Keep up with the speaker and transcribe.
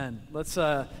Amen.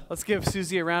 Let's give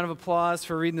Susie a round of applause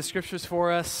for reading the scriptures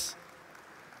for us.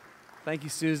 Thank you,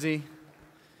 Susie.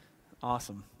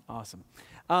 Awesome.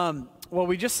 Well,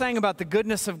 we just sang about the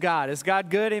goodness of God. Is God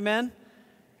good? Amen?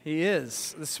 He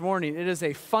is this morning. It is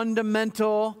a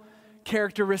fundamental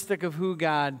characteristic of who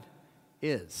God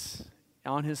is.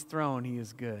 On his throne, he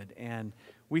is good. And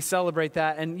we celebrate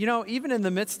that. And, you know, even in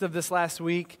the midst of this last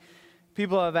week,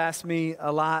 people have asked me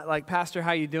a lot, like, Pastor,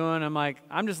 how you doing? I'm like,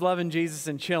 I'm just loving Jesus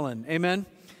and chilling. Amen?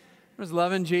 I'm just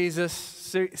loving Jesus,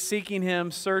 seeking him,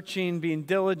 searching, being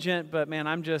diligent. But, man,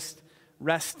 I'm just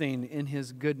resting in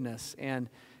his goodness. And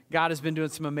God has been doing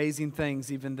some amazing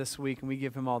things even this week, and we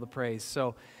give him all the praise.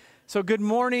 So good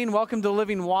morning. Welcome to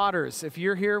Living Waters. If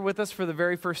you're here with us for the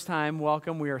very first time,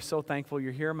 welcome. We are so thankful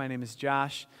you're here. My name is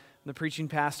Josh. I'm the preaching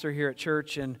pastor here at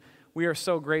church, and we are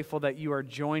so grateful that you are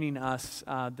joining us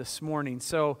this morning.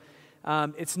 So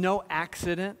it's no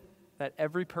accident that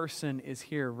every person is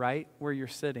here right where you're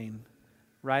sitting,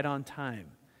 right on time.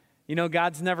 You know,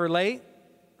 God's never late,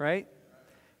 right?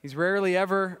 He's rarely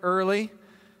ever early.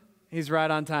 He's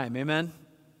right on time. Amen?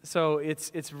 So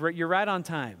you're right on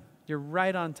time. You're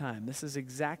right on time. This is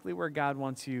exactly where God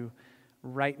wants you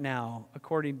right now,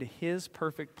 according to his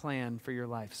perfect plan for your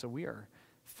life. So we are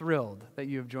thrilled that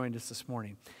you have joined us this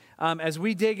morning. As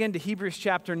we dig into Hebrews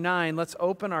chapter 9, let's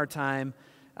open our time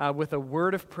with a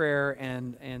word of prayer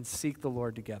and seek the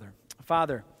Lord together.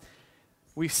 Father,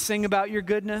 we sing about your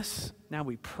goodness. Now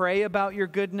we pray about your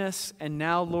goodness. And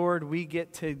now, Lord, we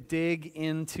get to dig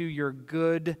into your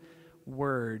good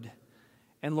word.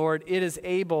 And Lord,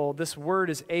 this word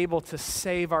is able to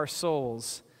save our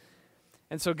souls.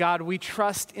 And so, God, we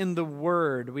trust in the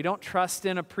word. We don't trust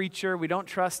in a preacher. We don't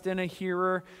trust in a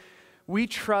hearer. We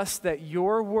trust that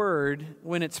your word,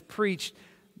 when it's preached,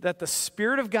 that the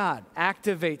Spirit of God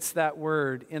activates that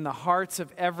word in the hearts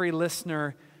of every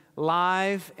listener,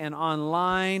 live and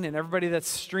online, and everybody that's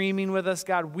streaming with us.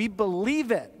 God, we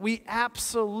believe it. We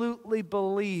absolutely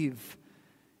believe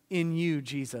in you,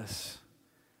 Jesus.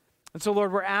 And so,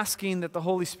 Lord, we're asking that the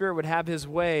Holy Spirit would have his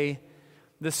way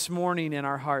this morning in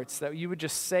our hearts, that you would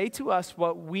just say to us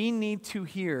what we need to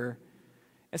hear,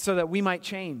 and so that we might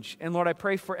change. And Lord, I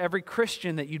pray for every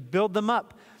Christian that you'd build them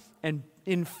up and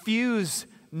infuse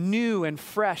new and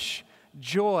fresh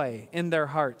joy in their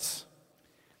hearts.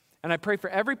 And I pray for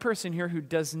every person here who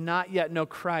does not yet know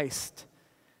Christ,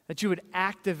 that you would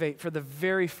activate for the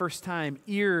very first time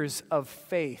ears of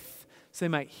faith so they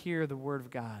might hear the word of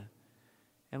God.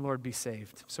 And Lord, be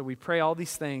saved. So we pray all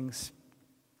these things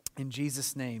in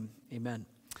Jesus' name. Amen.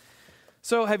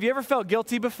 So have you ever felt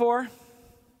guilty before?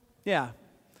 Yeah.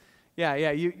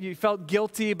 You felt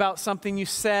guilty about something you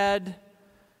said,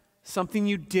 something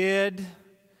you did.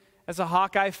 As a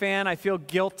Hawkeye fan, I feel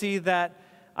guilty that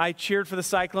I cheered for the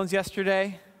Cyclones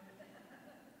yesterday.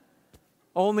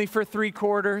 Only for 3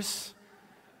 quarters.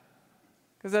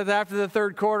 Because after the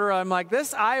 3rd quarter, I'm like,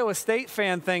 this Iowa State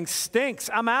fan thing stinks.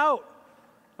 I'm out.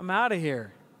 I'm out of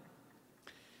here.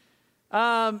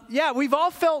 We've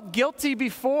all felt guilty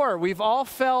before. We've all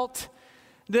felt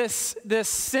this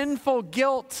sinful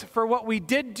guilt for what we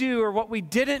did do or what we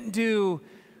didn't do,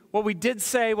 what we did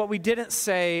say, what we didn't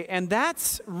say. And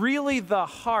that's really the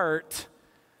heart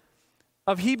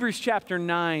of Hebrews chapter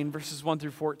 9, verses 1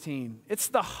 through 14. It's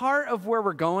the heart of where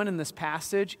we're going in this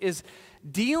passage, is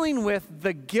dealing with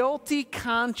the guilty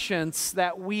conscience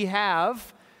that we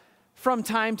have from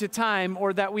time to time,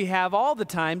 or that we have all the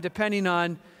time, depending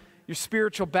on your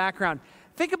spiritual background.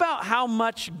 Think about how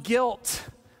much guilt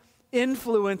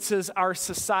influences our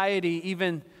society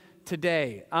even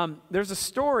today. There's a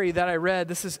story that I read.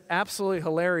 This is absolutely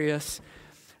hilarious.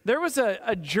 There was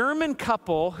a German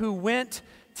couple who went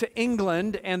to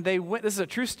England, and this is a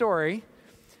true story,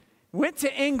 went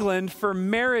to England for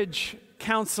marriage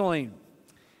counseling.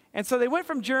 And so they went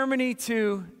from Germany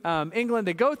to England.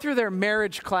 They go through their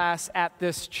marriage class at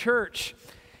this church.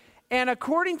 And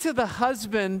according to the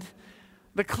husband,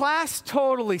 the class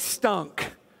totally stunk.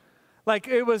 Like,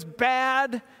 it was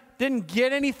bad, didn't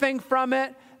get anything from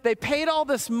it. They paid all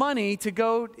this money to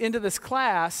go into this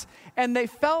class, and they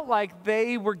felt like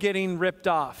they were getting ripped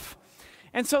off.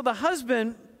 And so the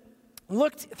husband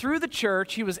looked through the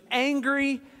church. He was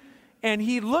angry, and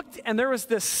he looked, and there was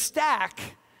this stack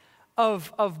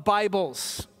of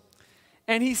Bibles.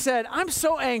 And he said, I'm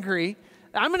so angry,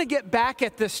 I'm going to get back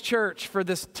at this church for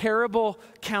this terrible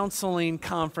counseling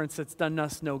conference that's done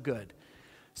us no good.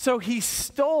 So he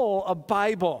stole a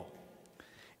Bible,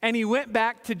 and he went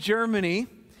back to Germany,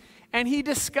 and he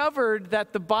discovered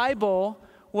that the Bible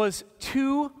was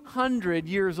 200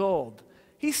 years old.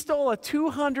 He stole a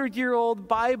 200-year-old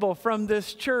Bible from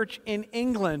this church in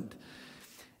England.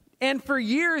 And for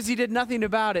years, he did nothing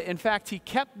about it. In fact, he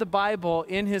kept the Bible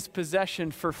in his possession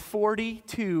for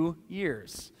 42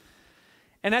 years.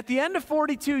 And at the end of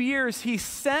 42 years, he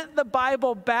sent the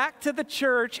Bible back to the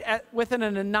church with an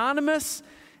anonymous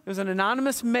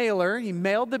mailer. He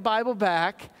mailed the Bible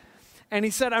back, and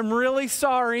he said, "I'm really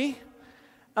sorry,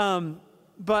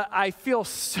 but I feel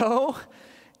so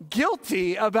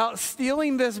guilty about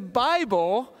stealing this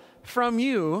Bible from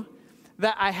you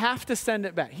that I have to send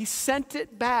it back." He sent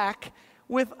it back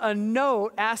with a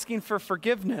note asking for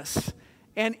forgiveness.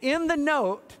 And in the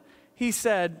note, he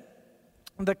said,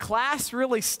 "The class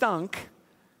really stunk,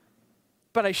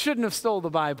 but I shouldn't have stole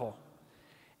the Bible."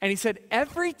 And he said,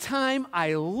 "Every time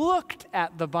I looked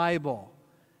at the Bible,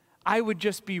 I would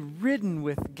just be ridden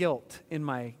with guilt in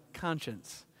my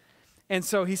conscience." And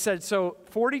so he said,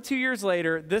 42 years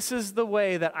later, this is the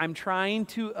way that I'm trying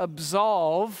to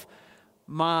absolve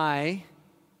my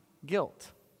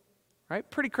guilt. Right?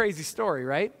 Pretty crazy story,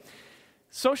 right?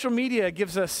 Social media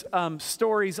gives us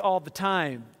stories all the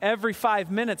time. Every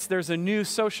 5 minutes, there's a new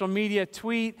social media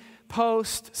tweet,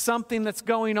 post, something that's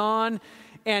going on.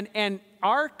 And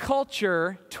our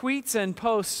culture tweets and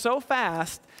posts so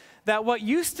fast that what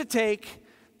used to take,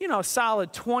 a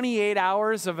solid 28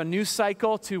 hours of a news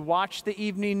cycle to watch the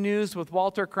evening news with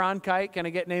Walter Cronkite, can I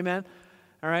get an amen?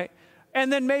 All right.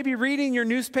 And then maybe reading your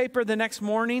newspaper the next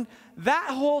morning, that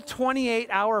whole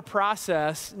 28-hour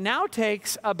process now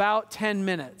takes about 10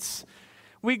 minutes.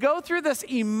 We go through this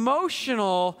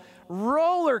emotional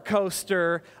roller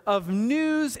coaster of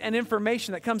news and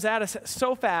information that comes at us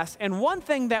so fast. And one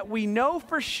thing that we know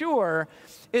for sure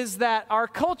is that our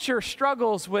culture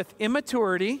struggles with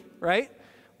immaturity, right?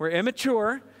 We're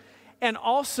immature, and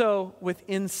also with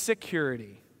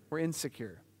insecurity. We're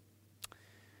insecure.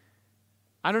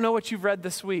 I don't know what you've read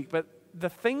this week, but the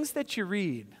things that you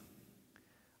read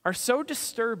are so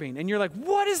disturbing. And you're like,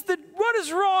 what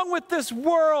is wrong with this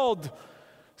world?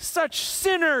 Such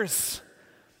sinners.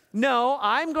 No,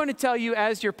 I'm going to tell you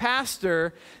as your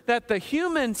pastor that the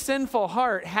human sinful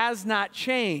heart has not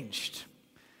changed.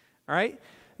 All right?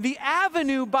 The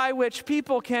avenue by which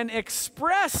people can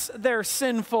express their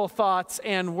sinful thoughts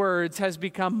and words has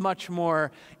become much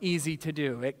more easy to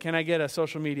do. Can I get a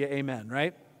social media amen,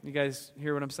 right? You guys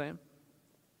hear what I'm saying?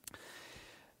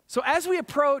 So as we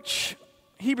approach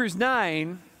Hebrews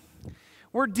 9,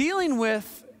 we're dealing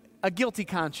with a guilty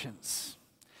conscience.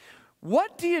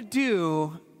 What do you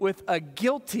do with a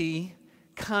guilty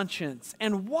conscience?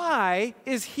 And why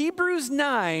is Hebrews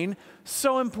 9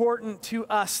 so important to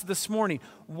us this morning?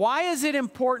 Why is it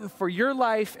important for your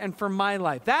life and for my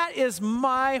life? That is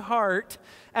my heart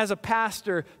as a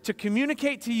pastor, to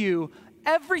communicate to you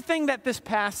everything that this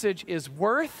passage is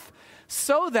worth,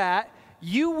 so that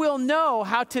you will know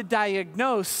how to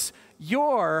diagnose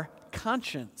your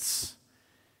conscience.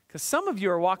 Because some of you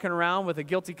are walking around with a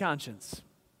guilty conscience.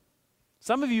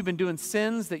 Some of you have been doing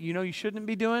sins that you know you shouldn't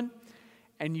be doing,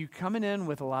 and you coming in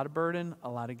with a lot of burden, a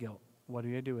lot of guilt. What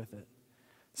do I do with it?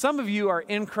 Some of you are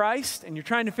in Christ, and you're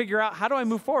trying to figure out, how do I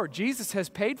move forward? Jesus has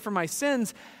paid for my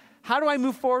sins. How do I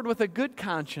move forward with a good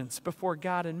conscience before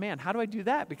God and man? How do I do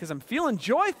that? Because I'm feeling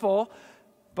joyful,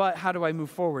 but how do I move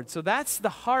forward? So that's the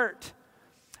heart.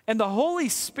 And the Holy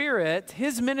Spirit,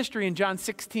 his ministry in John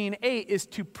 16:8 is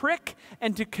to prick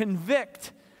and to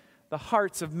convict the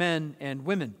hearts of men and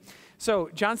women. So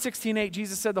John 16:8,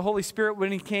 Jesus said the Holy Spirit,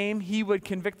 when he came, he would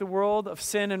convict the world of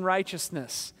sin and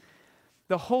righteousness.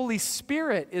 The Holy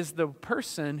Spirit is the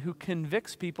person who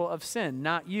convicts people of sin,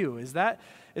 not you. Is that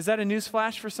a news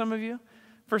flash for some of you?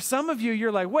 For some of you,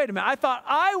 you're like, wait a minute, I thought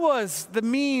I was the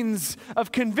means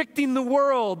of convicting the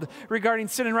world regarding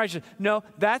sin and righteousness. No,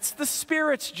 that's the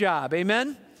Spirit's job,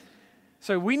 amen?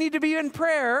 So we need to be in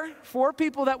prayer for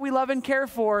people that we love and care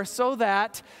for, so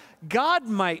that God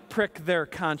might prick their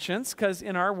conscience, because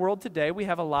in our world today, we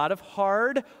have a lot of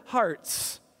hard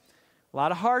hearts, a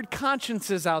lot of hard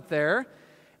consciences out there.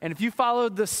 And if you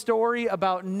followed the story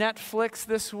about Netflix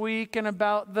this week and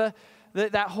about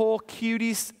that whole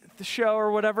Cuties show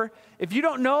or whatever, if you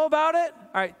don't know about it,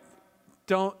 all right,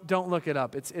 don't look it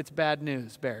up. It's bad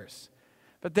news, bears.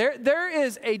 But there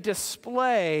is a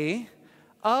display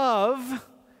of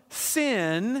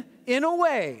sin in a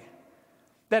way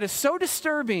that is so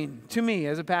disturbing to me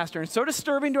as a pastor and so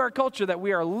disturbing to our culture that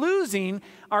we are losing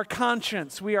our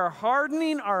conscience. We are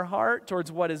hardening our heart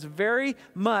towards what is very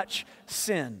much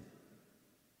sin.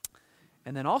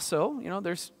 And then also,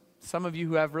 there's some of you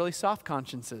who have really soft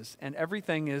consciences, and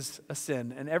everything is a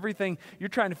sin, and everything, you're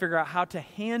trying to figure out how to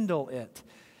handle it.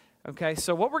 Okay,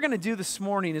 so what we're going to do this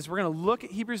morning is we're going to look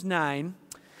at Hebrews 9,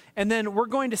 and then we're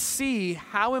going to see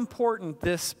how important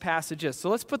this passage is. So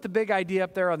let's put the big idea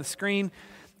up there on the screen.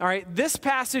 All right, this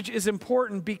passage is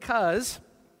important because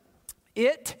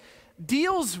it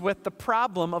deals with the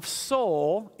problem of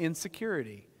soul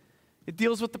insecurity. It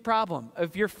deals with the problem.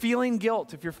 If you're feeling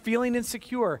guilt, if you're feeling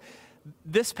insecure,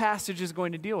 this passage is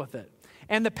going to deal with it.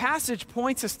 And the passage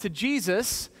points us to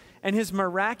Jesus and his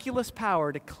miraculous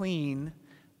power to clean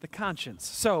the conscience.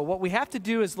 So what we have to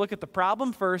do is look at the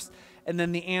problem first and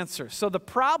then the answer. So the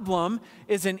problem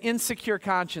is an insecure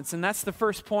conscience, and that's the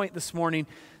first point this morning.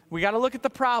 We got to look at the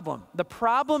problem. The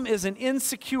problem is an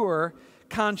insecure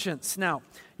conscience. Now,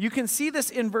 you can see this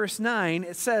in verse 9.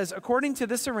 It says, according to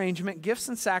this arrangement, gifts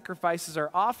and sacrifices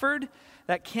are offered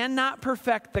that cannot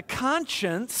perfect the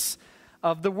conscience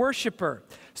of the worshiper.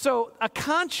 So a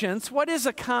conscience, what is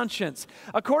a conscience?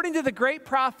 According to the great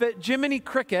prophet Jiminy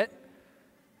Cricket,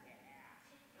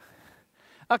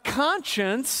 a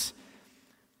conscience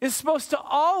is supposed to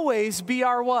always be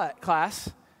our what,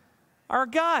 class? Our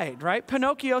guide, right?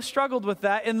 Pinocchio struggled with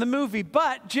that in the movie,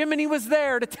 but Jiminy was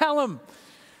there to tell him.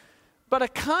 But a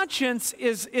conscience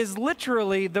is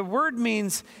literally, the word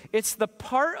means it's the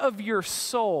part of your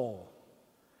soul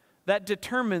that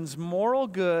determines moral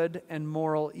good and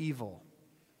moral evil.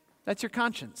 That's your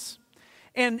conscience.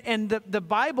 And the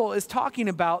Bible is talking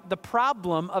about the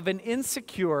problem of an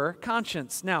insecure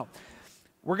conscience. Now,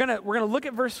 we're gonna look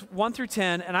at verse 1 through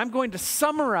 10, and I'm going to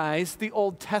summarize the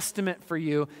Old Testament for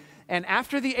you. And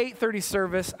after the 8:30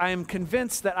 service, I am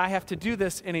convinced that I have to do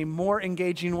this in a more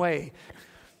engaging way.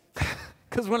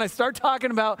 Because when I start talking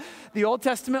about the Old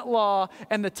Testament law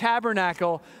and the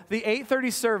tabernacle, the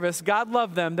 8:30 service, God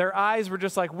love them, their eyes were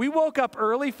just like, we woke up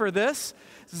early for this.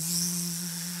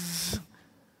 Zzz.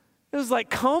 It was like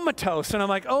comatose. And I'm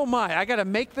like, oh my, I got to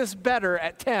make this better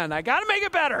at 10. I got to make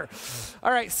it better.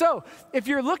 All right, so if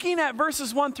you're looking at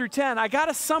verses 1 through 10, I got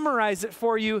to summarize it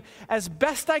for you as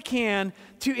best I can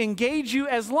to engage you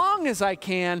as long as I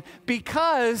can,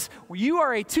 because you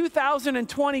are a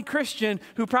 2020 Christian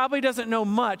who probably doesn't know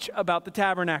much about the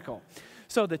tabernacle.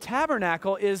 So the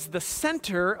tabernacle is the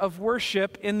center of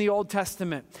worship in the Old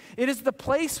Testament. It is the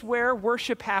place where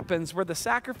worship happens, where the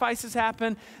sacrifices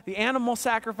happen, the animal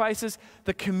sacrifices,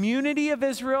 the community of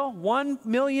Israel, 1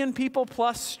 million people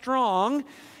plus strong.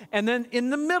 And then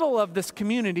in the middle of this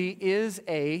community is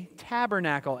a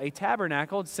tabernacle. A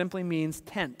tabernacle simply means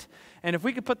tent. And if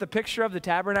we could put the picture of the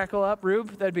tabernacle up,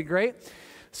 Rube, that'd be great.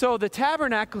 So the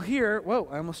tabernacle here, whoa,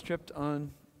 I almost tripped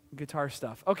on guitar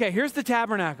stuff. Okay, here's the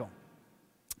tabernacle.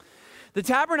 The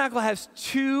tabernacle has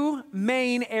two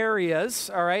main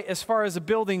areas, all right, as far as the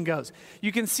building goes.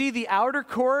 You can see the outer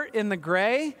court in the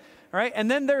gray, all right, and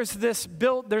then there's this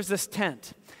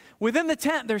tent. Within the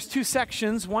tent, there's two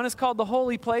sections. One is called the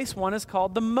holy place. One is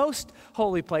called the most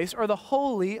holy place, or the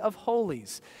Holy of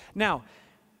Holies. Now,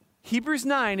 Hebrews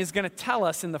 9 is going to tell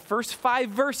us in the first 5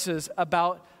 verses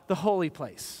about the holy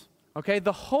place, okay?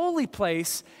 The holy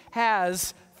place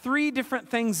has 3 different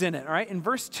things in it, all right? In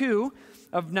verse 2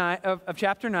 of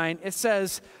chapter 9, it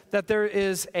says that there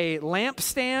is a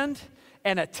lampstand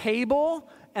and a table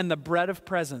and the bread of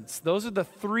presence. Those are the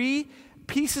 3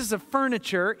 pieces of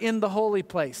furniture in the holy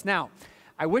place. Now,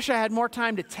 I wish I had more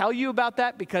time to tell you about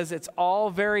that because it's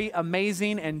all very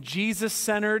amazing and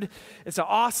Jesus-centered. It's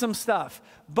awesome stuff.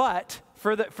 But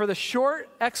for the short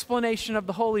explanation of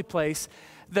the holy place,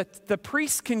 the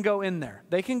priests can go in there.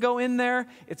 They can go in there.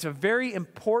 It's a very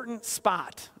important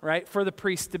spot, right, for the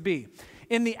priests to be.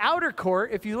 In the outer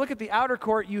court, if you look at the outer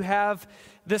court, you have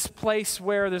this place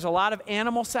where there's a lot of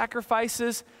animal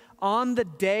sacrifices. On the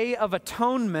Day of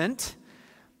Atonement,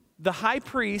 the high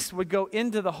priest would go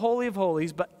into the Holy of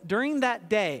Holies, but during that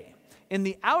day, in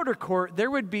the outer court, there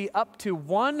would be up to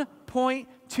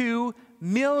 1.2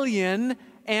 million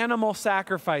animal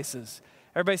sacrifices.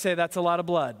 Everybody say that's a lot of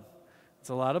blood. It's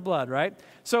a lot of blood, right?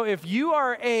 So if you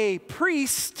are a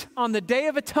priest on the Day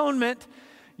of Atonement,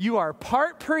 you are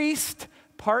part priest,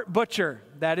 part butcher.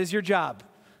 That is your job,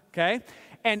 okay?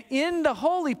 And in the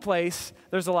holy place,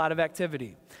 there's a lot of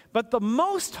activity. But the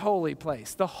most holy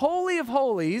place, the Holy of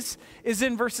Holies, is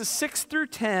in verses 6 through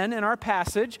 10 in our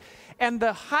passage. And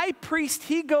the high priest,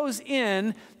 he goes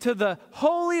in to the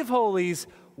Holy of Holies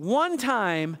one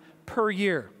time per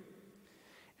year.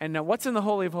 And now what's in the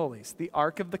Holy of Holies? The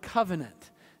Ark of the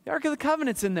Covenant. The Ark of the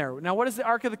Covenant's in there. Now what does the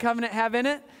Ark of the Covenant have in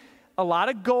it? A lot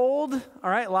of gold, all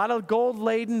right, a lot of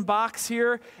gold-laden box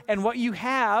here. And what you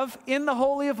have in the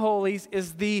Holy of Holies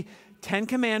is the 10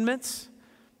 Commandments.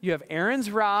 You have Aaron's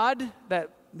rod that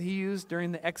he used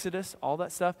during the Exodus, all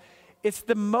that stuff. It's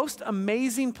the most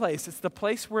amazing place. It's the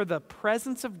place where the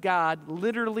presence of God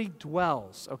literally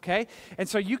dwells, okay? And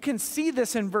so you can see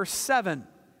this in verse 7.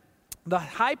 The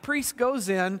high priest goes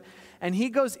in, and he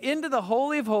goes into the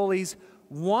Holy of Holies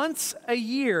once a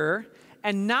year,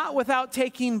 and not without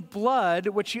taking blood,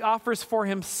 which he offers for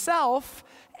himself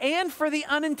and for the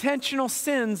unintentional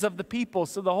sins of the people.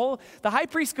 So the high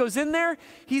priest goes in there,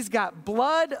 he's got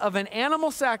blood of an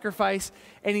animal sacrifice,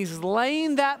 and he's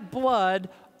laying that blood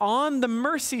on the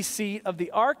mercy seat of the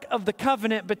Ark of the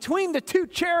Covenant between the two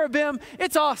cherubim.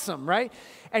 It's awesome, right?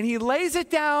 And he lays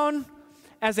it down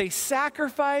as a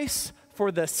sacrifice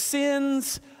for the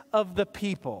sins of the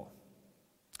people.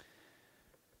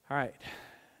 All right,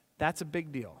 that's a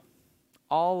big deal.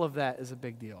 All of that is a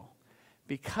big deal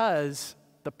because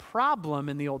the problem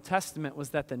in the Old Testament was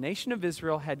that the nation of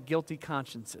Israel had guilty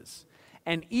consciences.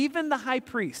 And even the high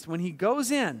priest, when he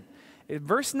goes in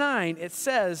verse 9, it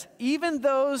says, even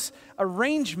those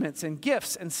arrangements and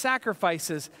gifts and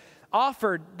sacrifices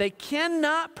offered, they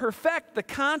cannot perfect the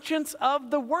conscience of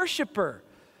the worshiper.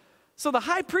 So the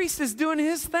high priest is doing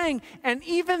his thing, and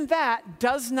even that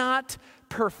does not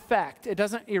perfect. It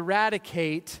doesn't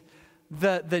eradicate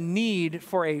the need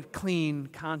for a clean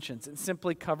conscience. It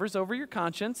simply covers over your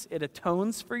conscience. It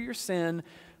atones for your sin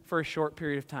for a short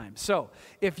period of time. So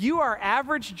if you are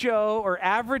average Joe or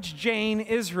average Jane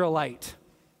Israelite,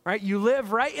 right, you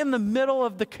live right in the middle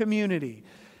of the community,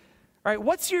 right,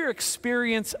 what's your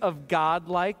experience of God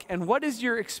like, and what is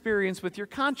your experience with your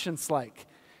conscience like?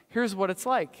 Here's what it's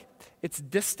like. It's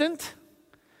distant,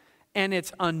 and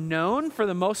it's unknown for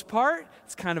the most part.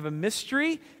 It's kind of a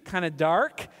mystery, kind of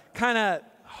dark, kind of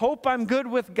hope I'm good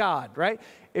with God, right?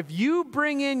 If you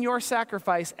bring in your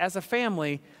sacrifice as a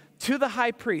family to the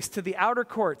high priest, to the outer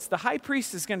courts, the high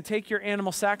priest is going to take your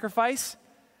animal sacrifice,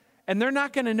 and they're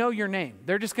not going to know your name.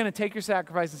 They're just going to take your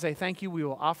sacrifice and say, thank you, we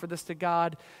will offer this to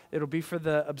God. It'll be for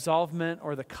the absolvement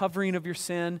or the covering of your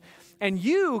sin. And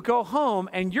you go home,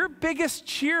 and your biggest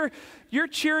cheer, you're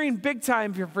cheering big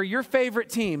time for your favorite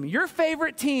team. Your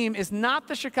favorite team is not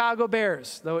the Chicago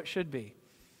Bears, though it should be.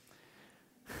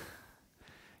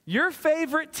 Your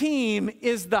favorite team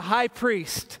is the high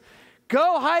priest.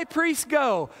 Go, high priest,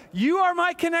 go. You are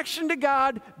my connection to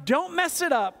God. Don't mess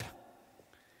it up.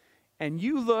 And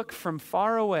you look from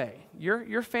far away.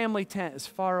 Your family tent is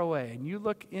far away. And you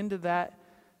look into that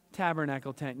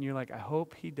tabernacle tent and you're like, I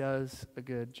hope he does a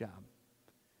good job.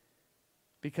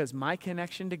 Because my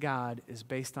connection to God is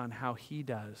based on how he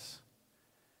does.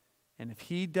 And if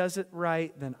he does it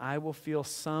right, then I will feel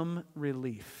some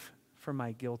relief for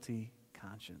my guilty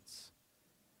conscience.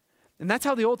 And that's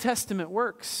how the Old Testament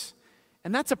works.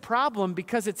 And that's a problem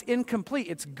because it's incomplete.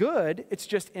 It's good, it's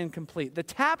just incomplete. The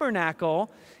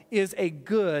tabernacle is a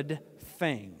good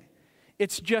thing.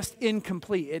 It's just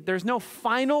incomplete. There's no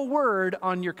final word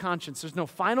on your conscience. There's no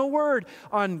final word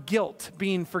on guilt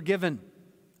being forgiven.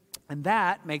 And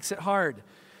that makes it hard.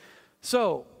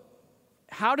 So,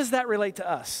 how does that relate to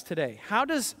us today? How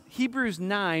does Hebrews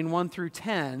 9, 1 through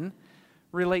 10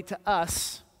 relate to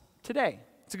us today?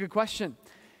 It's a good question.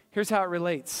 Here's how it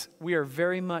relates. We are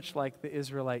very much like the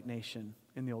Israelite nation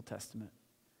in the Old Testament.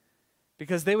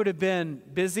 Because they would have been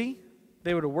busy,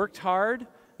 they would have worked hard,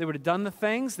 they would have done the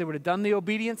things, they would have done the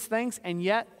obedience things, and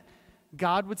yet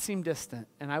God would seem distant.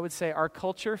 And I would say our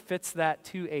culture fits that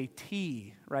to a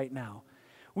T right now.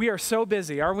 We are so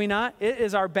busy, are we not? It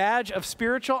is our badge of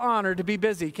spiritual honor to be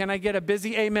busy. Can I get a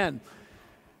busy amen?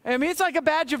 I mean, it's like a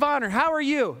badge of honor. How are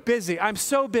you? Busy. I'm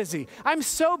so busy. I'm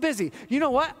so busy. You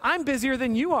know what? I'm busier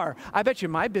than you are. I bet you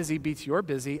my busy beats your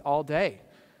busy all day.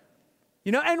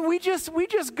 You know, and we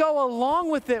just go along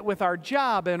with it with our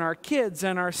job and our kids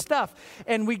and our stuff.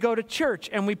 And we go to church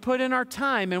and we put in our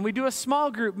time and we do a small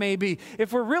group maybe.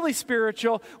 If we're really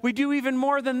spiritual, we do even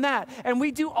more than that. And we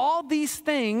do all these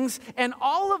things, and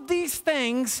all of these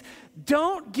things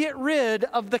don't get rid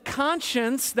of the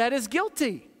conscience that is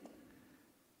guilty.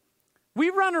 We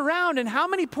run around, and how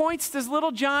many points does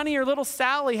little Johnny or little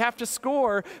Sally have to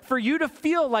score for you to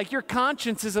feel like your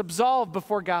conscience is absolved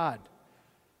before God?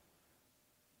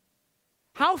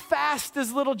 How fast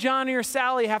does little Johnny or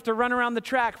Sally have to run around the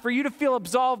track for you to feel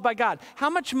absolved by God? How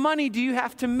much money do you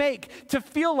have to make to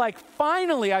feel like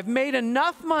finally I've made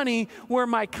enough money where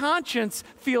my conscience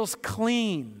feels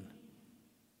clean?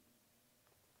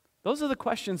 Those are the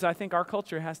questions I think our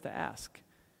culture has to ask.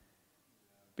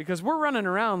 Because we're running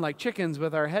around like chickens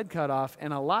with our head cut off,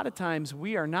 and a lot of times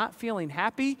we are not feeling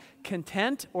happy,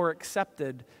 content, or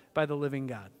accepted by the living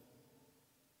God.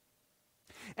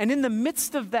 And in the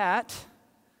midst of that,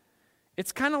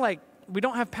 it's kind of like we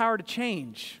don't have power to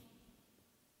change.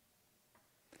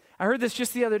 I heard this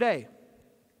just the other day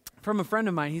from a friend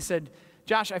of mine. He said,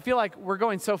 Josh, I feel like we're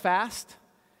going so fast,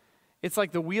 It's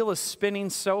like the wheel is spinning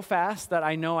so fast that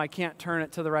I know I can't turn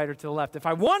it to the right or to the left. If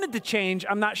I wanted to change,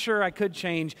 I'm not sure I could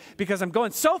change because I'm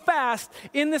going so fast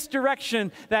in this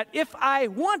direction that if I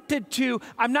wanted to,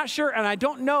 I'm not sure, and I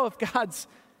don't know if God's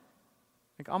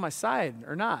like on my side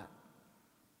or not.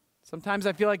 Sometimes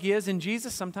I feel like He is in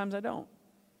Jesus, sometimes I don't.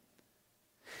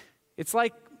 It's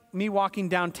like me walking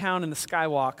downtown in the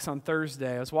Skywalks on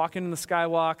Thursday. I was walking in the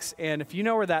Skywalks, and if you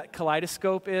know where that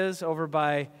Kaleidoscope is over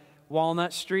by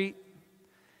Walnut Street,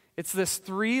 it's this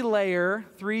 3-layer,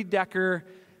 3-decker,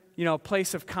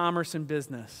 place of commerce and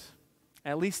business.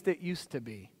 At least it used to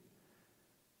be.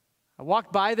 I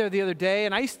walked by there the other day,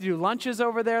 and I used to do lunches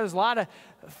over there. There's a lot of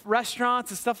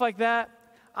restaurants and stuff like that.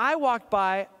 I walked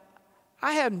by.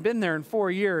 I hadn't been there in 4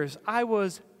 years. I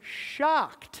was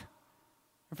shocked.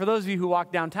 And for those of you who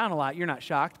walk downtown a lot, you're not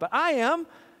shocked, but I am.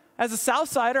 As a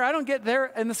Southsider, I don't get there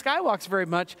in the Skywalks very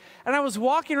much. And I was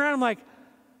walking around, I'm like,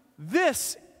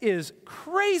 this is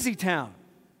crazy town.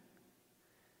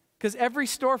 Because every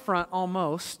storefront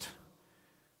almost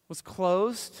was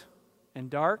closed and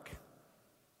dark.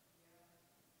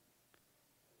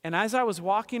 And as I was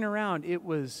walking around, it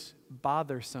was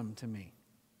bothersome to me.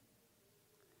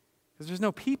 Because there's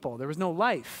no people, there was no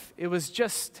life. It was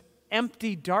just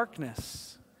empty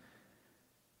darkness.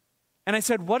 And I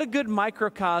said, what a good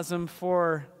microcosm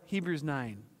for Hebrews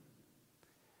 9.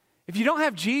 If you don't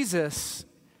have Jesus,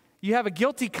 you have a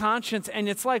guilty conscience, and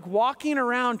it's like walking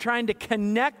around trying to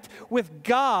connect with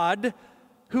God,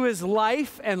 who is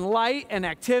life and light and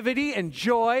activity and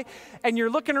joy, and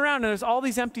you're looking around and there's all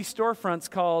these empty storefronts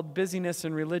called busyness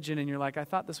and religion, and you're like, I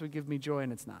thought this would give me joy,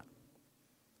 and it's not.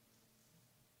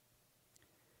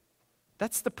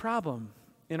 That's the problem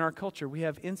in our culture. We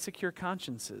have insecure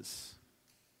consciences,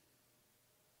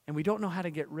 and we don't know how to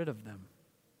get rid of them.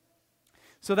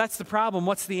 So that's the problem.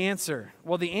 What's the answer?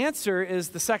 Well, the answer is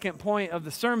the second point of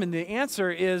the sermon. The answer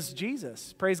is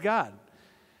Jesus. Praise God.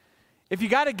 If you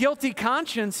got a guilty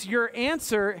conscience, your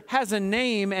answer has a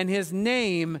name, and his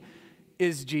name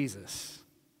is Jesus.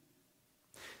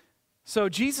 So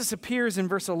Jesus appears in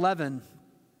verse 11,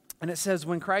 and it says,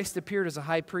 when Christ appeared as a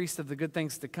high priest of the good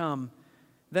things to come,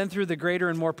 then through the greater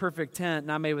and more perfect tent,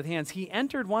 not made with hands, he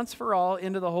entered once for all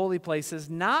into the holy places,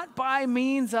 not by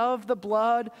means of the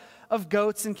blood of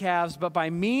goats and calves, but by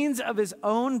means of his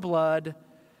own blood,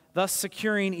 thus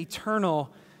securing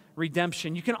eternal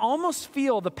redemption. You can almost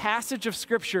feel the passage of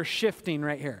Scripture shifting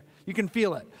right here. You can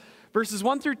feel it. Verses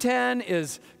 1 through 10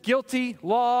 is guilty,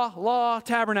 law,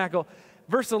 tabernacle.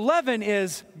 Verse 11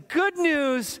 is good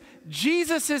news,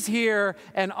 Jesus is here,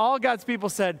 and all God's people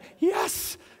said,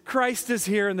 yes, Christ is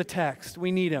here in the text.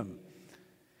 We need him.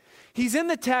 He's in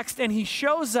the text and he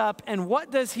shows up, and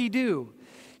what does he do?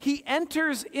 He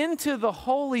enters into the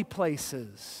holy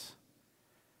places,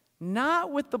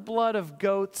 not with the blood of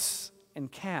goats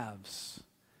and calves,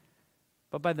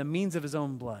 but by the means of his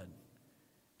own blood.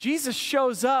 Jesus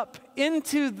shows up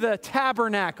into the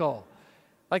tabernacle.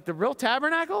 Like the real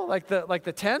tabernacle? Like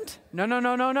the tent?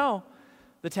 No.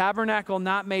 The tabernacle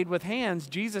not made with hands.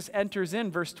 Jesus enters in,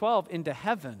 verse 12, into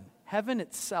heaven. Heaven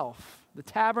itself. The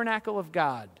tabernacle of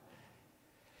God.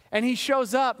 And he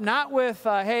shows up not with,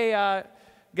 hey,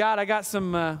 God, I got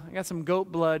some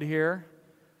goat blood here.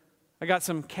 I got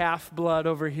some calf blood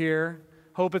over here.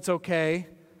 Hope it's okay.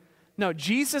 No,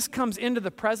 Jesus comes into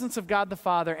the presence of God the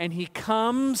Father, and he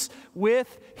comes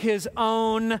with his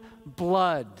own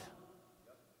blood.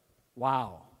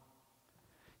 Wow.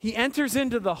 He enters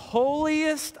into the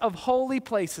holiest of holy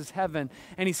places, heaven,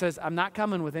 and he says, I'm not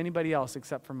coming with anybody else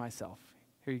except for myself.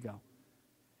 Here you go.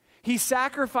 He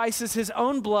sacrifices his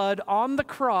own blood on the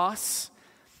cross,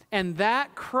 and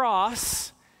that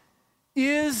cross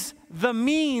is the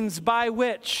means by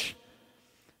which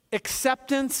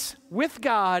acceptance with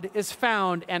God is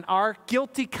found and our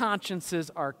guilty consciences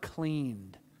are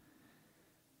cleaned.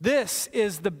 This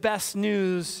is the best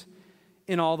news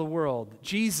in all the world.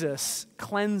 Jesus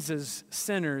cleanses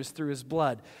sinners through his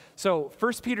blood. So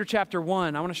 1 Peter chapter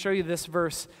 1, I want to show you this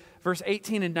verse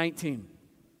 18 and 19.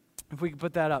 If we can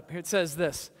put that up. Here it says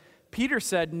this. Peter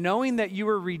said, knowing that you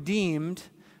were redeemed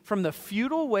from the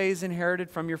futile ways inherited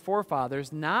from your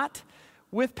forefathers, not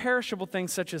with perishable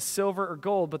things such as silver or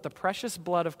gold, but the precious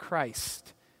blood of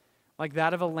Christ, like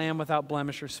that of a lamb without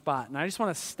blemish or spot. And I just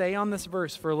want to stay on this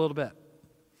verse for a little bit.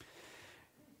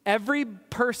 Every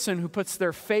person who puts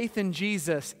their faith in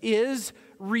Jesus is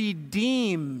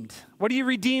redeemed. What are you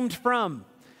redeemed from?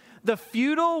 The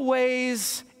futile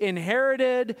ways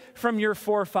inherited from your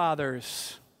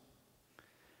forefathers.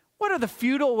 What are the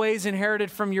futile ways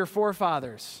inherited from your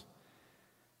forefathers?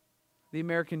 The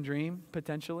American dream,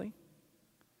 potentially.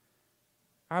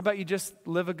 How about you just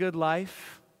live a good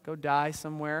life, go die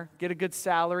somewhere, get a good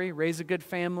salary, raise a good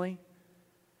family.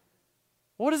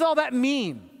 What does all that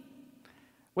mean?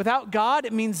 Without God,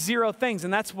 it means zero things,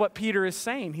 and that's what Peter is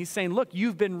saying. He's saying, look,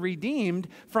 you've been redeemed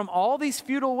from all these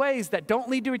futile ways that don't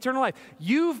lead to eternal life.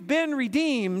 You've been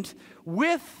redeemed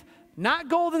with not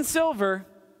gold and silver,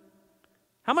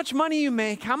 how much money you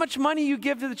make, how much money you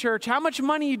give to the church, how much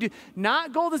money you do,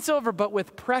 not gold and silver, but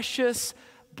with precious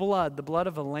blood, the blood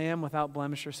of a lamb without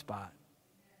blemish or spot.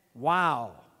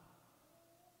 Wow.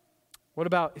 What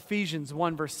about Ephesians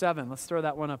 1, verse 7? Let's throw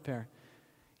that one up here.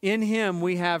 In him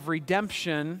we have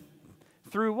redemption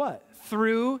through what?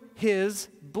 Through his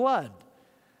blood.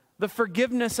 The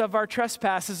forgiveness of our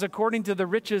trespasses according to the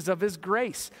riches of his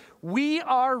grace. We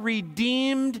are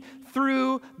redeemed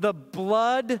through the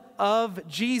blood of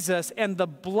Jesus, and the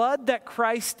blood that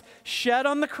Christ shed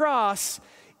on the cross,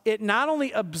 it not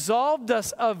only absolved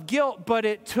us of guilt, but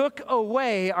it took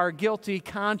away our guilty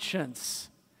conscience.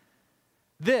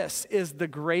 This is the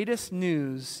greatest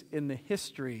news in the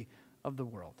history of the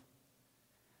world.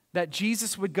 That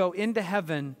Jesus would go into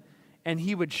heaven and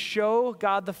he would show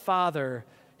God the Father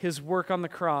his work on the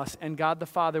cross, and God the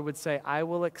Father would say, I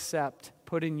will accept,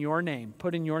 put in your name,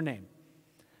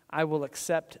 I will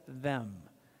accept them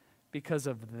because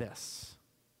of this.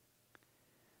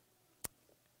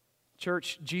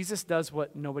 Church, Jesus does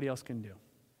what nobody else can do.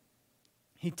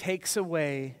 He takes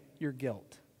away your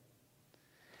guilt.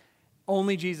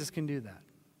 Only Jesus can do that.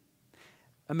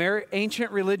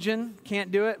 Ancient religion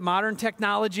can't do it. Modern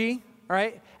technology,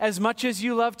 right? As much as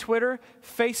you love Twitter,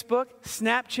 Facebook,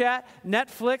 Snapchat,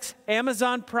 Netflix,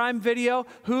 Amazon Prime Video,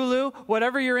 Hulu,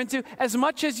 whatever you're into, as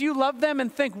much as you love them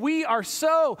and think we are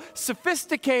so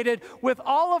sophisticated with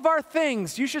all of our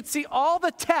things, you should see all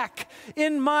the tech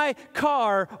in my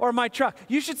car or my truck.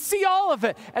 You should see all of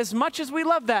it. As much as we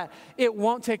love that, it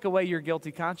won't take away your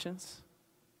guilty conscience.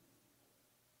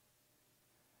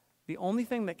 The only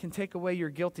thing that can take away your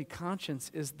guilty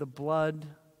conscience is the blood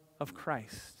of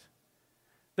Christ.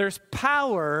 There's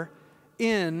power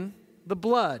in the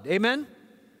blood. Amen?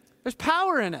 There's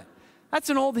power in it. That's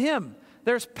an old hymn.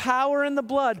 There's power in the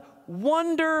blood.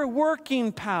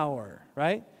 Wonder-working power,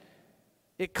 right?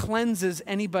 It cleanses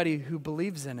anybody who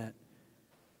believes in it.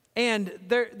 And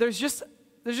there's just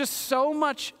so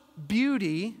much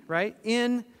beauty, right,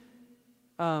 in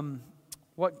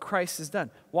what Christ has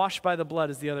done. Washed by the blood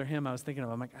is the other hymn I was thinking of.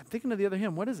 I'm thinking of the other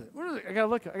hymn. What is it? I gotta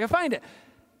look. I gotta find it.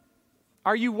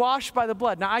 Are you washed by the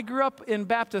blood? Now, I grew up in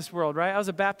Baptist world, right? I was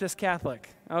a Baptist Catholic.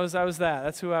 I was that.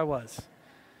 That's who I was.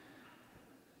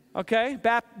 Okay,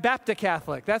 Baptist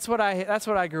Catholic. That's what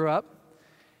I grew up.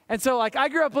 And so, I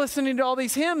grew up listening to all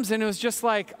these hymns, and it was just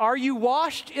like, are you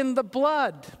washed in the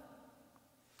blood?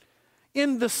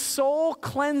 In the soul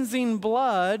cleansing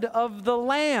blood of the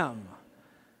Lamb.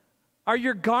 Are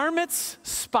your garments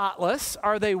spotless?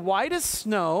 Are they white as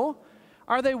snow?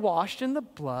 Are they washed in the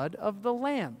blood of the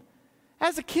Lamb?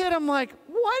 As a kid, I'm like,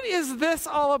 what is this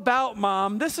all about,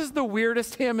 Mom? This is the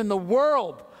weirdest hymn in the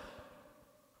world.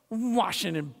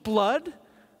 Washing in blood?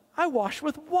 I wash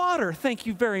with water, thank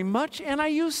you very much, and I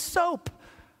use soap.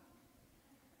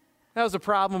 That was a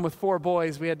problem with 4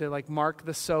 boys. We had to mark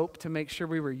the soap to make sure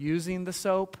we were using the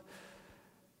soap.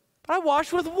 I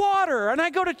wash with water, and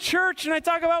I go to church and I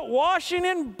talk about washing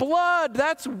in blood.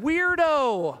 That's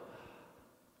weirdo,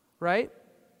 right?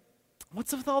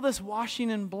 What's with all this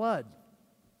washing in blood?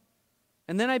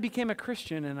 And then I became a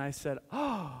Christian and I said,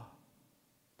 oh,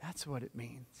 that's what it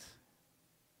means.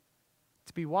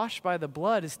 To be washed by the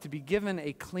blood is to be given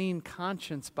a clean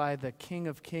conscience by the King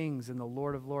of Kings and the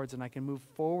Lord of Lords, and I can move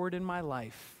forward in my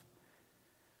life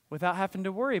without having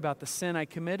to worry about the sin I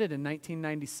committed in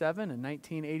 1997 and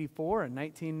 1984 and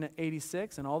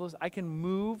 1986 and all those. I can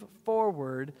move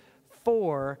forward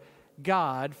for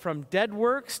God from dead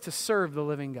works to serve the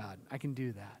living God. I can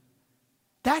do that.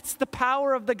 That's the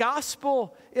power of the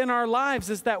gospel in our lives,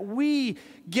 is that we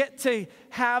get to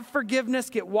have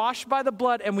forgiveness, get washed by the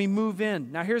blood, and we move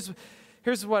in. Now, here's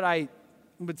what I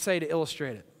would say to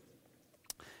illustrate it.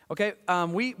 Okay,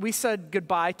 we said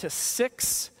goodbye to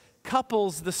 6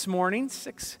 couples this morning,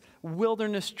 6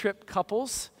 wilderness trip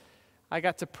couples. I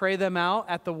got to pray them out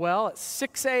at the well at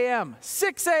 6 a.m.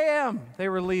 6 a.m. they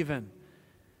were leaving.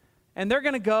 And they're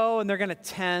going to go and they're going to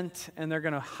tent and they're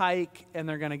going to hike and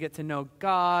they're going to get to know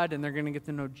God and they're going to get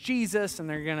to know Jesus and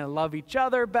they're going to love each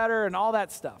other better and all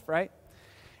that stuff, right?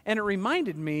 And it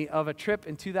reminded me of a trip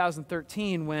in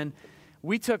 2013 when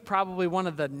we took probably one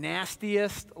of the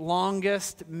nastiest,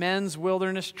 longest men's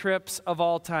wilderness trips of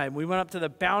all time. We went up to the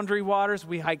Boundary Waters.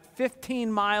 We hiked 15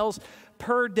 miles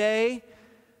per day,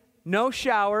 no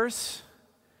showers,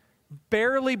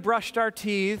 barely brushed our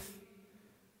teeth.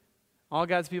 All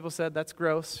God's people said, that's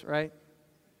gross, right?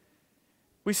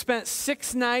 We spent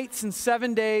 6 nights and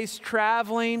 7 days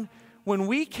traveling. When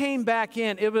we came back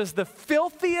in, it was the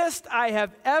filthiest I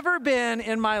have ever been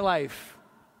in my life.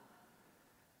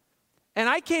 And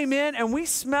I came in and we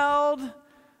smelled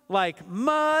like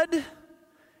mud,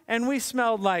 and we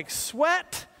smelled like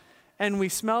sweat, and we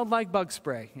smelled like bug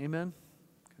spray. Amen?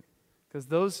 Because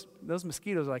those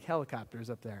mosquitoes are like helicopters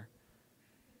up there.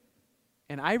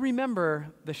 And I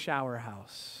remember the shower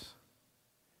house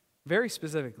very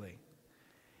specifically.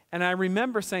 And I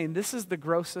remember saying, this is the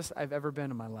grossest I've ever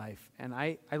been in my life. And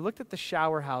I looked at the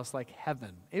shower house like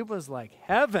heaven. It was like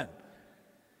heaven.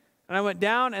 And I went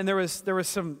down, and there was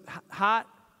some hot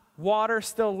water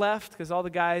still left because all the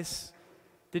guys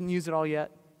didn't use it all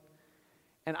yet.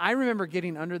 And I remember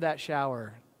getting under that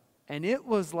shower, and it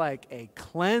was like a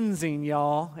cleansing,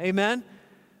 y'all. Amen?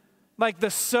 Like the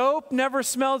soap never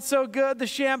smelled so good. The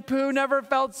shampoo never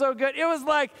felt so good. It was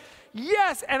like,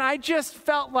 yes. And I just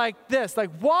felt like this, like,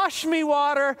 wash me,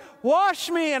 water, wash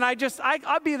me. And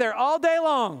I'd be there all day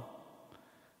long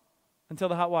until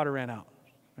the hot water ran out,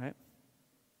 right?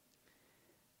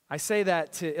 I say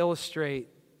that to illustrate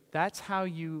that's how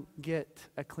you get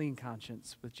a clean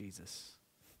conscience with Jesus.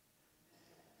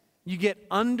 You get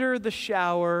under the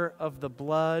shower of the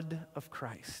blood of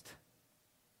Christ.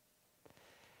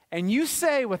 And you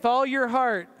say with all your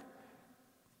heart,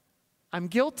 I'm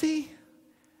guilty.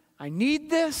 I need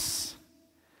this.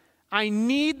 I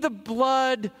need the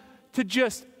blood to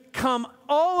just come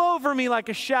all over me like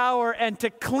a shower and to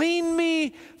clean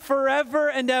me forever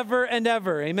and ever and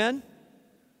ever. Amen?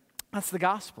 That's the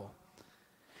gospel.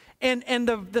 And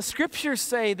the scriptures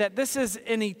say that this is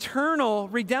an eternal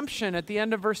redemption at the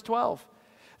end of verse 12.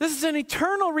 This is an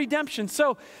eternal redemption.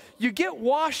 So you get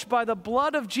washed by the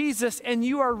blood of Jesus and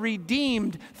you are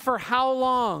redeemed for how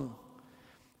long?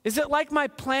 Is it like my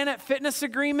Planet Fitness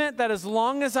agreement that as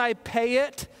long as I pay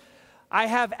it, I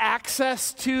have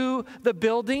access to the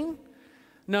building?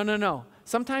 No.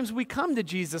 Sometimes we come to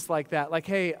Jesus like that. Like,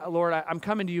 hey, Lord, I'm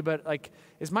coming to you, but like,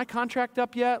 is my contract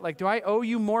up yet? Like, do I owe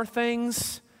you more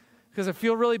things? Because I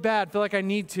feel really bad, feel like I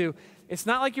need to. It's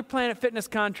not like your Planet Fitness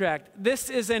contract. This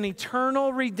is an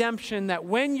eternal redemption that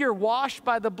when you're washed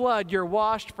by the blood, you're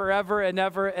washed forever and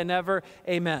ever and ever.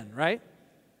 Amen, right?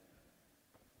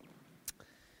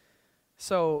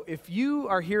 So if you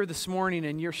are here this morning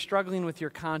and you're struggling with your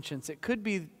conscience, it could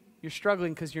be you're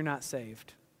struggling because you're not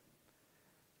saved.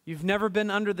 You've never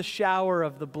been under the shower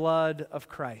of the blood of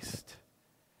Christ.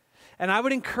 And I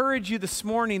would encourage you this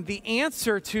morning, the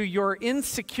answer to your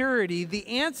insecurity, the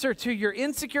answer to your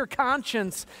insecure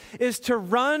conscience is to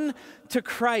run to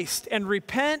Christ and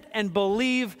repent and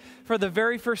believe for the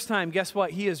very first time. Guess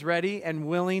what? He is ready and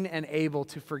willing and able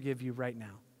to forgive you right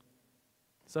now.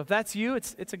 So if that's you,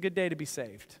 it's a good day to be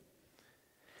saved.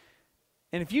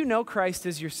 And if you know Christ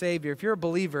as your Savior, if you're a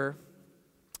believer,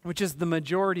 which is the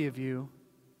majority of you,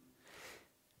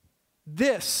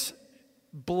 this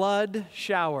blood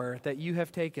shower that you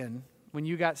have taken when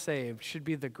you got saved should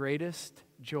be the greatest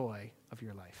joy of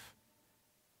your life.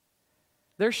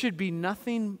 There should be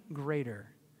nothing greater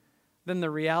than the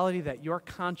reality that your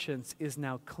conscience is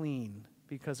now clean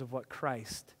because of what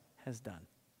Christ has done.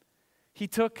 He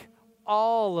took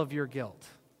all of your guilt,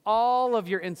 all of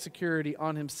your insecurity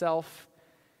on himself,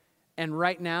 and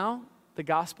right now, the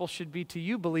gospel should be to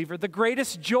you, believer, the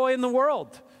greatest joy in the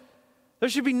world. There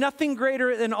should be nothing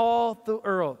greater than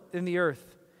all in the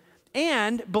earth.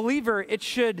 And, believer, it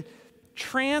should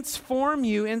transform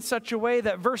you in such a way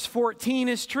that verse 14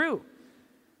 is true.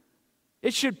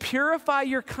 It should purify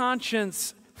your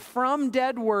conscience from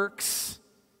dead works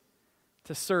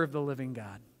to serve the living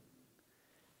God.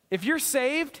 If you're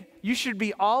saved, you should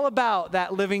be all about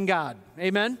that living God.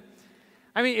 Amen?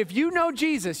 I mean, if you know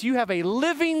Jesus, you have a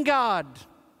living God.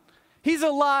 He's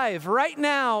alive right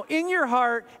now in your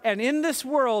heart and in this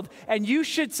world, and you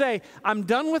should say, I'm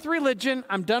done with religion,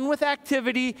 I'm done with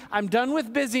activity, I'm done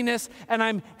with busyness, and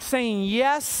I'm saying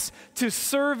yes to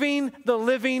serving the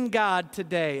living God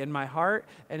today in my heart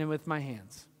and with my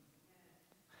hands.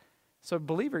 So,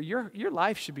 believer, your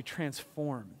life should be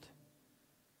transformed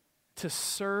to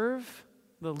serve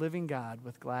the living God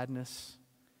with gladness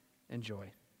and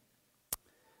joy.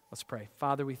 Let's pray.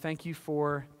 Father, we thank you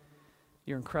for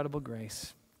your incredible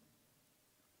grace.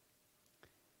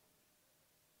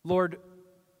 Lord,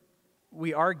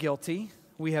 we are guilty.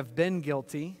 We have been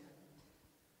guilty.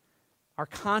 Our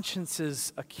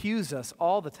consciences accuse us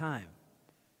all the time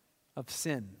of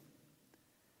sin.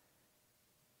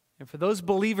 And for those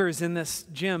believers in this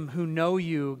gym who know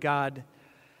you, God,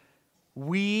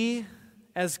 we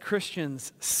as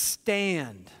Christians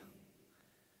stand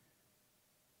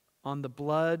on the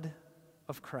blood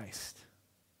of Christ.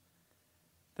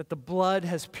 That the blood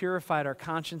has purified our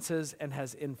consciences and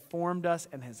has informed us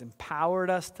and has empowered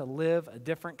us to live a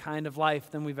different kind of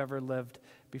life than we've ever lived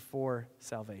before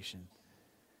salvation.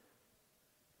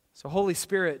 So Holy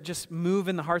Spirit, just move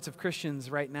in the hearts of Christians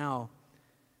right now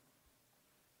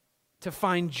to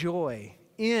find joy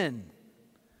in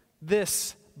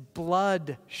this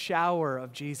blood shower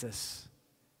of Jesus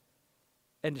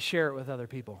and to share it with other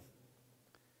people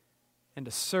and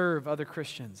to serve other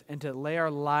Christians and to lay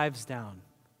our lives down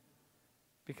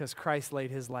because Christ laid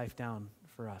his life down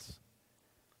for us.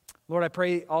 Lord, I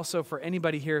pray also for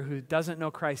anybody here who doesn't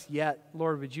know Christ yet.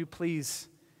 Lord, would you please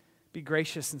be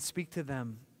gracious and speak to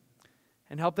them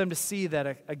and help them to see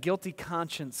that a guilty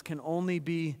conscience can only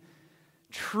be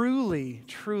truly,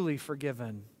 truly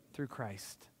forgiven through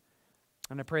Christ.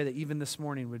 And I pray that even this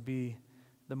morning would be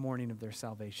the morning of their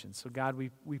salvation. So God,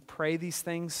 we pray these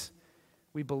things.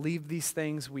 We believe these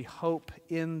things. We hope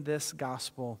in this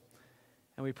gospel.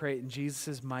 And we pray it in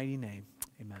Jesus' mighty name.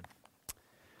 Amen.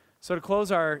 So to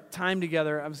close our time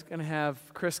together, I was going to have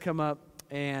Chris come up.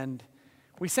 And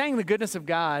we sang the goodness of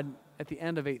God at the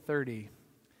end of 8:30.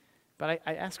 But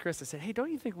I asked Chris, I said, hey,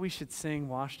 don't you think we should sing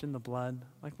Washed in the Blood?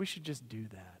 Like, we should just do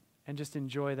that and just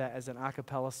enjoy that as an a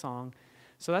cappella song.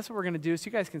 So that's what we're going to do. So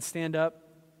you guys can stand up.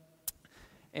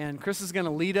 And Chris is going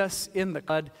to lead us in the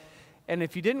blood. And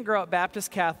if you didn't grow up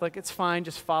Baptist Catholic, it's fine.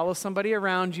 Just follow somebody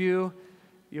around you.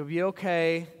 You'll be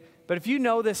okay. But if you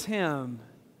know this hymn,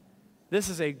 this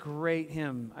is a great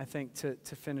hymn, I think,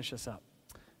 to finish us up.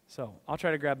 So I'll try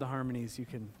to grab the harmonies. You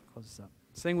can close us up.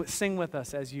 Sing with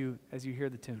us as you hear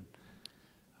the tune.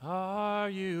 Are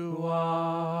you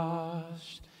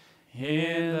washed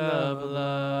in the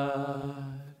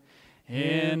blood,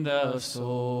 in the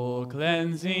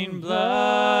soul-cleansing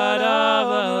blood of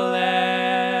the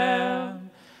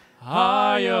Lamb?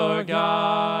 Are your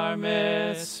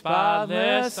garments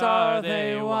spotless? Are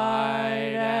they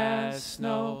white as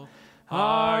snow?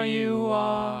 Are you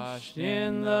washed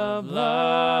in the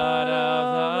blood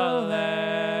of the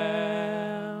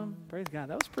Lamb? Praise God.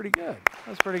 That was pretty good. That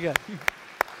was pretty good.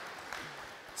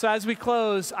 So as we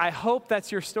close, I hope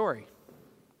that's your story.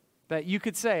 That you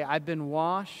could say, I've been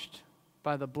washed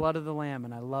by the blood of the Lamb,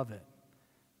 and I love it.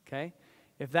 Okay?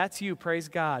 If that's you, praise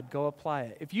God. Go apply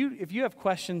it. If you have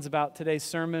questions about today's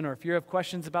sermon, or if you have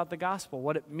questions about the gospel,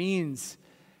 what it means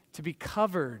to be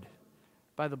covered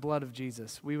by the blood of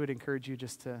Jesus, we would encourage you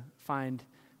just to find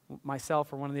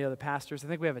myself or one of the other pastors. I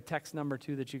think we have a text number,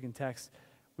 too, that you can text.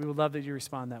 We would love that you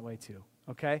respond that way, too.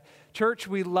 Okay? Church,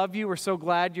 we love you. We're so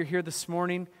glad you're here this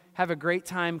morning. Have a great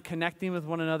time connecting with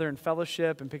one another in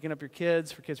fellowship and picking up your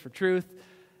kids for Kids for Truth.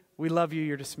 We love you.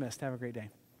 You're dismissed. Have a great day.